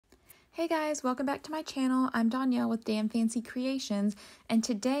Hey guys, welcome back to my channel. I'm Danielle with Damn Fancy Creations, and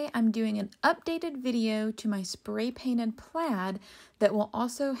today I'm doing an updated video to my spray painted plaid that will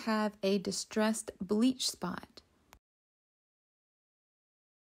also have a distressed bleach spot.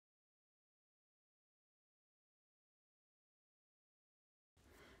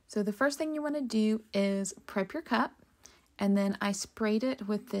 So the first thing you want to do is prep your cup, and then I sprayed it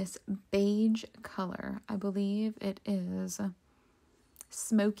with this beige color. I believe it is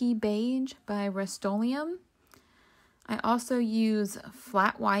Smoky Beige by Rust-oleum. I also use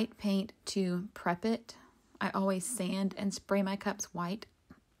flat white paint to prep it. I always sand and spray my cups white.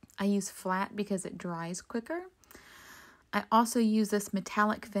 I use flat because it dries quicker. I also use this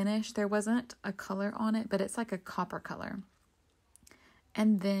metallic finish. There wasn't a color on it, but it's like a copper color.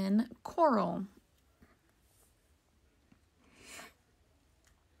 And then coral.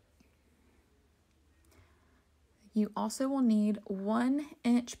 You also will need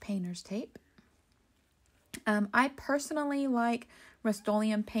 1-inch painter's tape. I personally like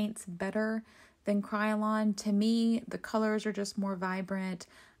Rust-oleum paints better than Krylon. To me, the colors are just more vibrant.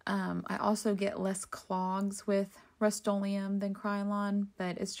 I also get less clogs with Rust-oleum than Krylon,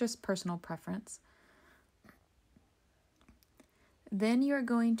 but it's just personal preference. Then you're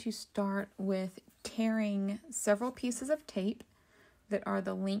going to start with tearing several pieces of tape that are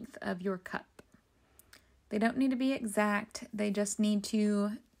the length of your cup. They don't need to be exact. They just need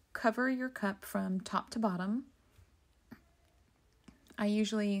to cover your cup from top to bottom. I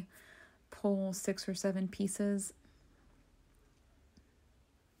usually pull 6 or 7 pieces.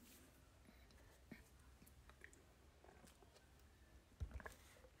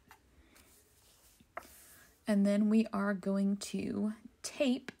 And then we are going to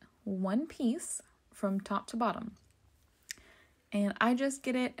tape one piece from top to bottom. And I just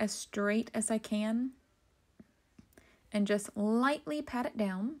get it as straight as I can and just lightly pat it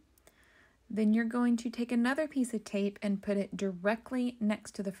down. Then you're going to take another piece of tape and put it directly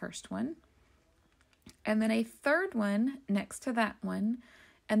next to the first one. And then a third one next to that one,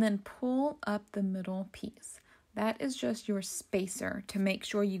 and then pull up the middle piece. That is just your spacer to make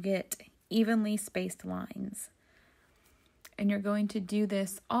sure you get evenly spaced lines. And you're going to do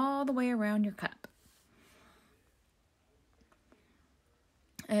this all the way around your cup.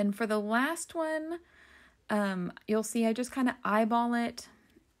 And for the last one, you'll see I just kind of eyeball it.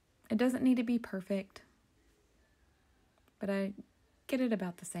 It doesn't need to be perfect, but I get it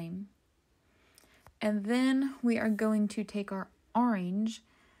about the same. And then we are going to take our orange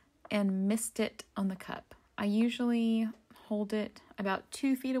and mist it on the cup. I usually hold it about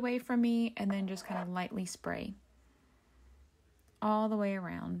 2 feet away from me and then just kind of lightly spray all the way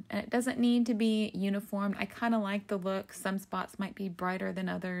around. And it doesn't need to be uniform. I kind of like the look. Some spots might be brighter than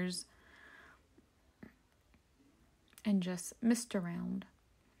others. And just mist around.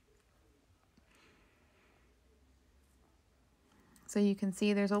 So you can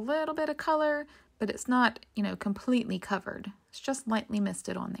see there's a little bit of color, but it's not, completely covered. It's just lightly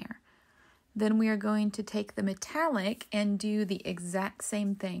misted on there. Then we are going to take the metallic and do the exact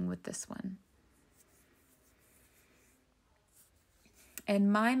same thing with this one.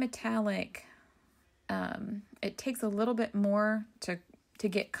 And my metallic, it takes a little bit more to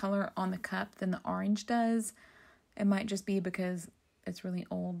get color on the cup than the orange does. It might just be because it's really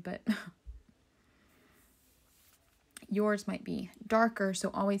old, but yours might be darker,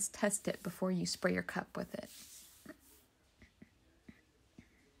 so always test it before you spray your cup with it.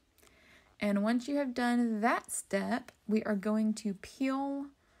 And once you have done that step, we are going to peel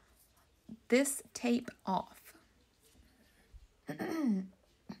this tape off.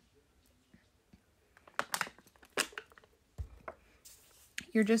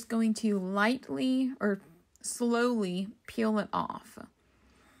 You're just going to lightly or slowly peel it off.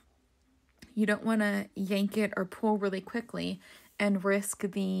 You don't want to yank it or pull really quickly and risk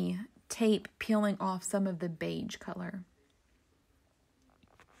the tape peeling off some of the beige color.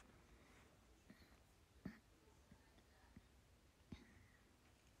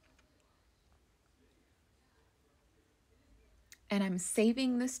 And I'm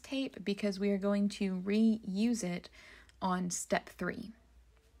saving this tape because we are going to reuse it on step 3.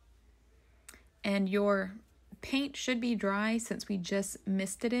 And your paint should be dry since we just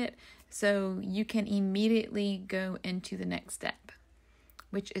misted it, so you can immediately go into the next step,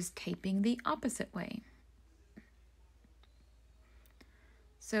 which is taping the opposite way.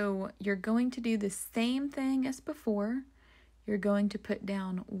 So you're going to do the same thing as before. You're going to put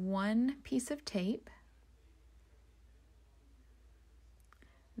down one piece of tape.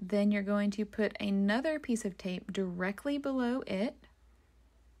 Then you're going to put another piece of tape directly below it.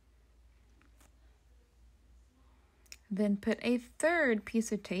 Then put a third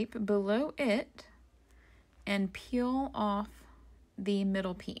piece of tape below it and peel off the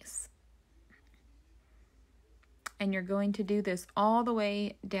middle piece. And you're going to do this all the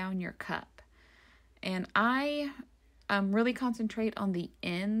way down your cup. And I really concentrate on the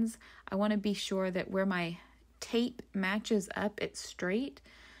ends. I want to be sure that where my tape matches up, it's straight,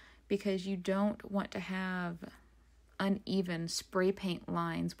 because you don't want to have uneven spray paint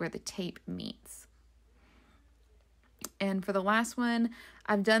lines where the tape meets. And for the last one,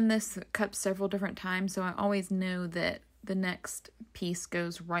 I've done this cup several different times, so I always know that the next piece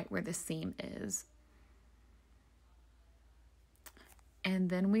goes right where the seam is.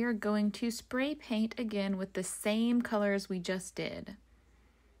 And then we are going to spray paint again with the same colors we just did.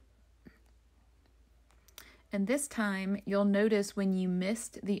 And this time, you'll notice when you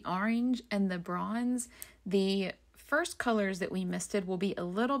mist the orange and the bronze, the first colors that we misted will be a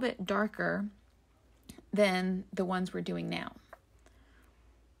little bit darker than the ones we're doing now,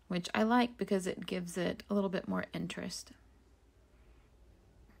 which I like because it gives it a little bit more interest.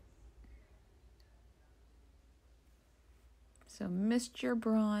 So mist your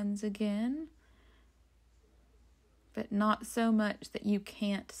bronze again, but not so much that you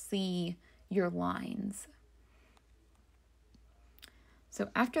can't see your lines. So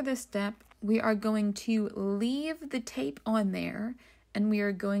after this step, we are going to leave the tape on there, and we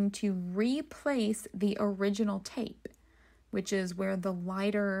are going to replace the original tape, which is where the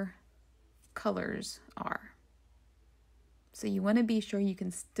lighter colors are. So you want to be sure you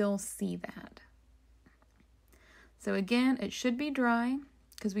can still see that. So again, it should be dry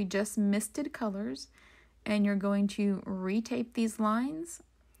because we just misted colors, and you're going to retape these lines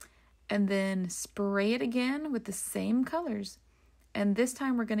and then spray it again with the same colors. And this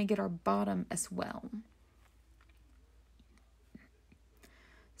time we're going to get our bottom as well.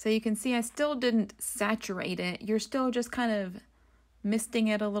 So you can see I still didn't saturate it. You're still just kind of misting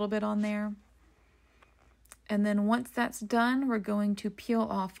it a little bit on there. And then once that's done, we're going to peel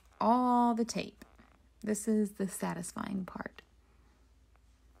off all the tape. This is the satisfying part.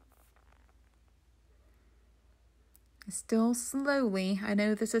 Still slowly. I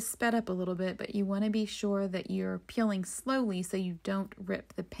know this is sped up a little bit, but you want to be sure that you're peeling slowly so you don't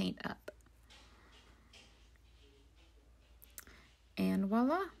rip the paint up. And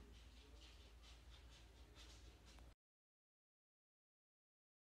voila.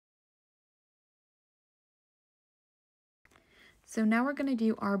 So now we're going to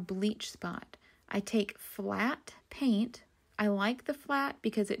do our bleach spot. I take flat paint. I like the flat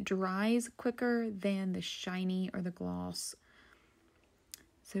because it dries quicker than the shiny or the gloss.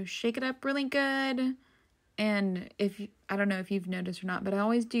 So shake it up really good. And I don't know if you've noticed or not, but I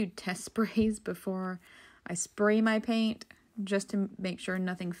always do test sprays before I spray my paint, just to make sure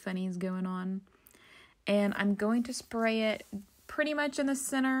nothing funny is going on. And I'm going to spray it pretty much in the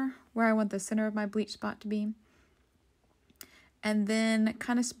center, where I want the center of my bleach spot to be. And then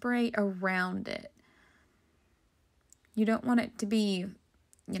kind of spray around it. You don't want it to be,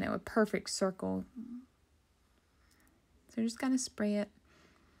 a perfect circle. So just kind of spray it.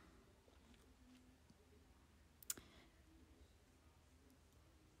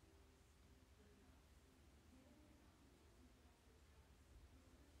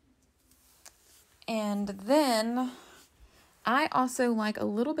 And then I also like a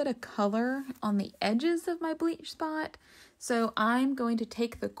little bit of color on the edges of my bleach spot. So I'm going to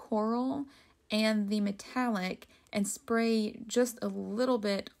take the coral and the metallic and spray just a little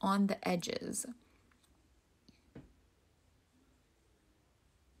bit on the edges.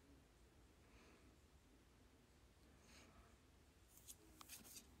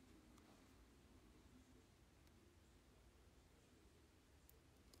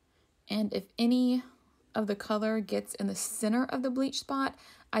 And if any of the color gets in the center of the bleach spot,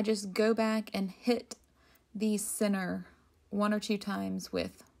 I just go back and hit the center 1 or 2 times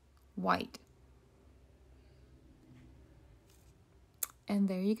with white. And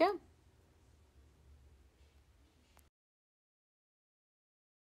there you go.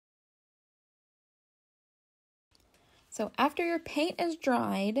 So after your paint is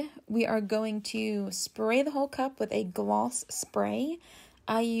dried, we are going to spray the whole cup with a gloss spray.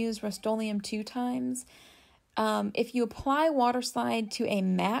 I use Rust-oleum 2 times. If you apply Waterslide to a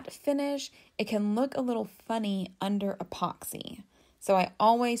matte finish, it can look a little funny under epoxy. So I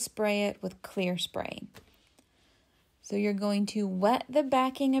always spray it with clear spray. So you're going to wet the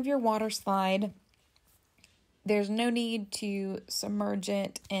backing of your Waterslide. There's no need to submerge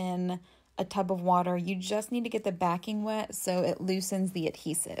it in a tub of water. You just need to get the backing wet so it loosens the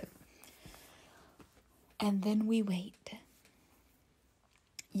adhesive. And then we wait.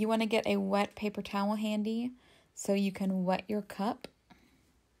 You want to get a wet paper towel handy So you can wet your cup.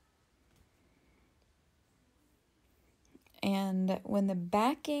 And when the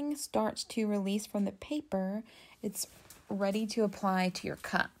backing starts to release from the paper, it's ready to apply to your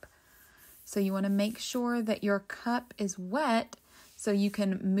cup. So you want to make sure that your cup is wet so you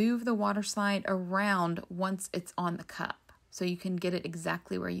can move the water slide around once it's on the cup, so you can get it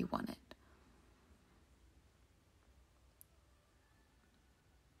exactly where you want it.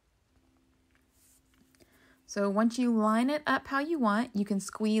 So once you line it up how you want, you can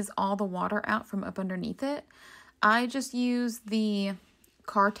squeeze all the water out from up underneath it. I just use the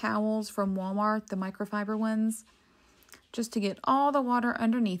car towels from Walmart, the microfiber ones, just to get all the water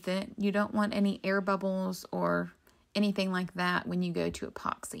underneath it. You don't want any air bubbles or anything like that when you go to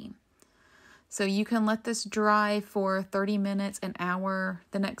epoxy. So you can let this dry for 30 minutes, an hour,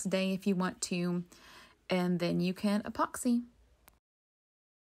 the next day if you want to, and then you can epoxy.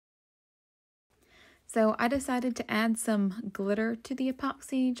 So I decided to add some glitter to the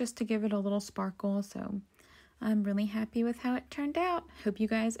epoxy just to give it a little sparkle. So I'm really happy with how it turned out. Hope you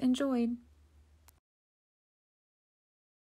guys enjoyed.